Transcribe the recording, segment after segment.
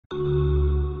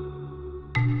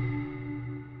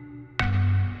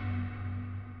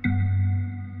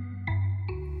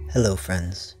Hello,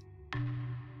 friends.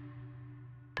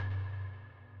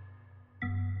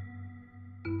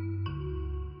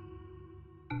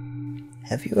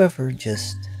 Have you ever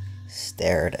just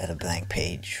stared at a blank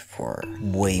page for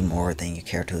way more than you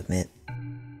care to admit?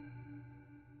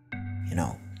 You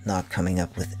know, not coming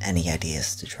up with any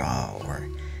ideas to draw, or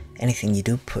anything you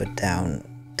do put down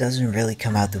doesn't really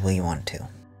come out the way you want to.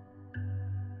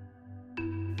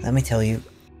 Let me tell you,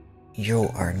 you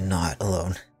are not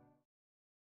alone.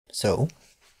 So,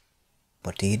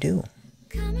 what do you do?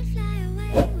 Come and fly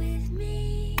away with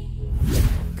me.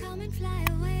 Come and fly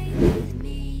away with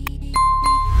me.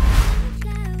 Come and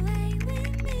fly away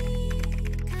with me.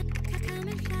 Come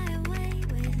and fly away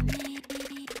with me.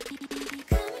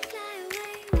 Come and fly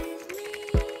away with me.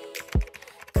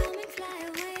 Come and fly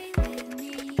away with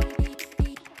me.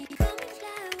 Come and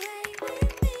fly away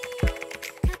with me.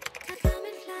 Come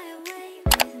and fly away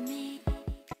with me.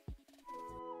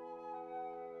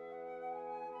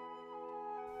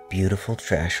 Beautiful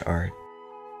trash art.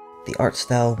 The art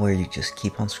style where you just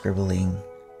keep on scribbling,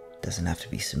 doesn't have to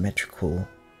be symmetrical,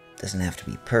 doesn't have to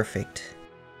be perfect,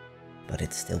 but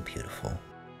it's still beautiful.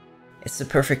 It's the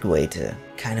perfect way to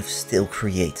kind of still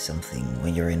create something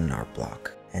when you're in an art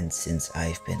block. And since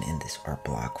I've been in this art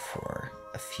block for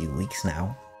a few weeks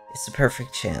now, it's the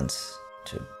perfect chance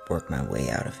to work my way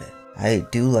out of it. I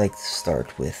do like to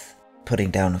start with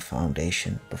putting down a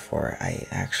foundation before I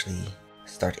actually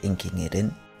start inking it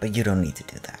in, but you don't need to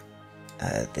do that.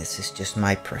 This is just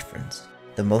my preference.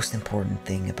 The most important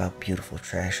thing about beautiful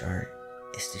trash art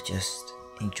is to just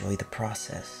enjoy the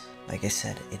process. Like I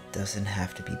said, it doesn't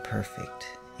have to be perfect.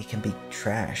 It can be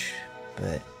trash,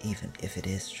 but even if it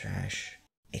is trash,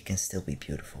 it can still be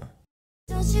beautiful.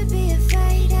 Don't you be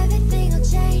afraid, everything will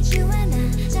change. You and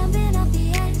I, jumping off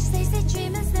the edge. They say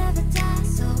dreamers never die.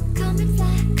 So come and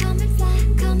fly, come and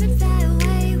fly, come and fly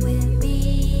away with me.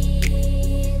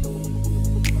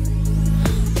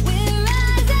 We're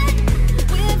rising,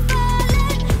 we're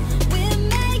falling, we're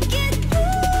making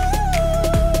through.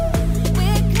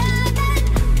 We're climbing,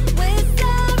 we're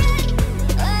soaring,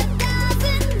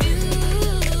 1,000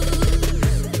 views.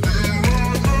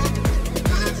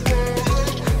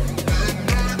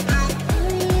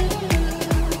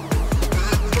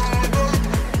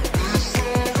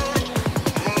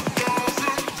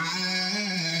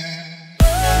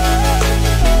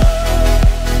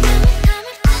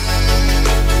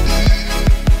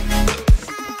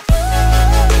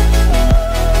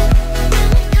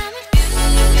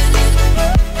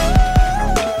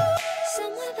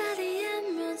 Somewhere by the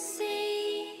Emerald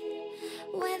Sea,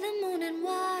 where the moon and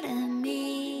water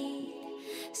meet.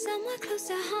 Somewhere close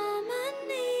to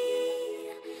harmony,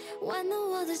 when the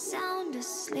world is sound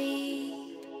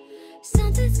asleep.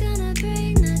 Something's gonna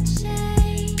bring the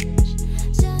change,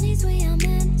 journeys we are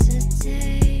meant to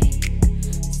take.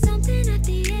 Something at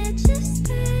the edge of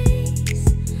space,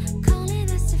 calling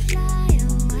us to fly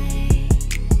away.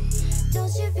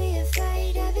 Don't you be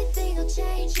afraid, everything will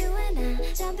change. You and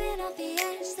I, jumping off the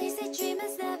edge. They say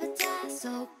dreamers never die.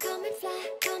 So come and fly,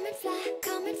 come and fly,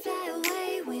 come and fly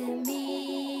away with me.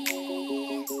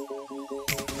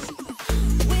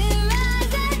 We're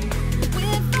rising,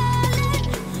 we're falling,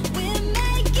 we're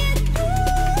making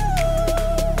through.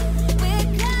 We're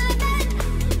climbing,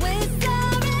 we're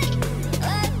soaring,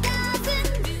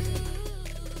 1,000 views.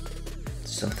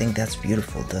 Something that's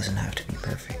beautiful doesn't have to be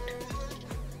perfect.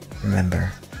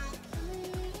 Remember,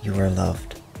 you are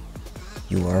loved,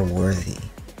 you are worthy,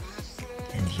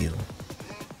 and you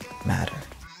matter.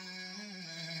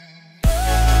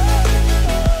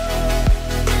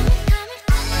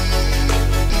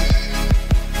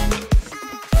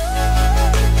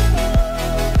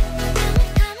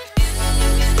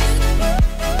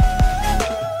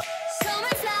 Come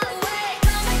and fly away,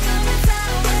 come and fly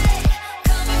away,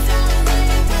 come and fly away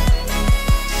with me.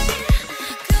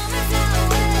 Come and fly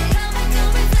away, come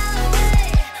and fly away,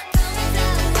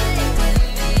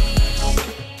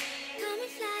 come and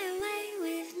fly away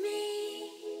with me.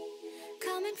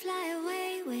 Come and fly away with me. Come and fly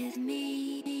away with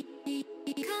me.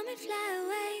 Come and fly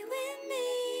away with me.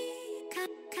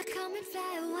 Come and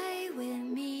fly away.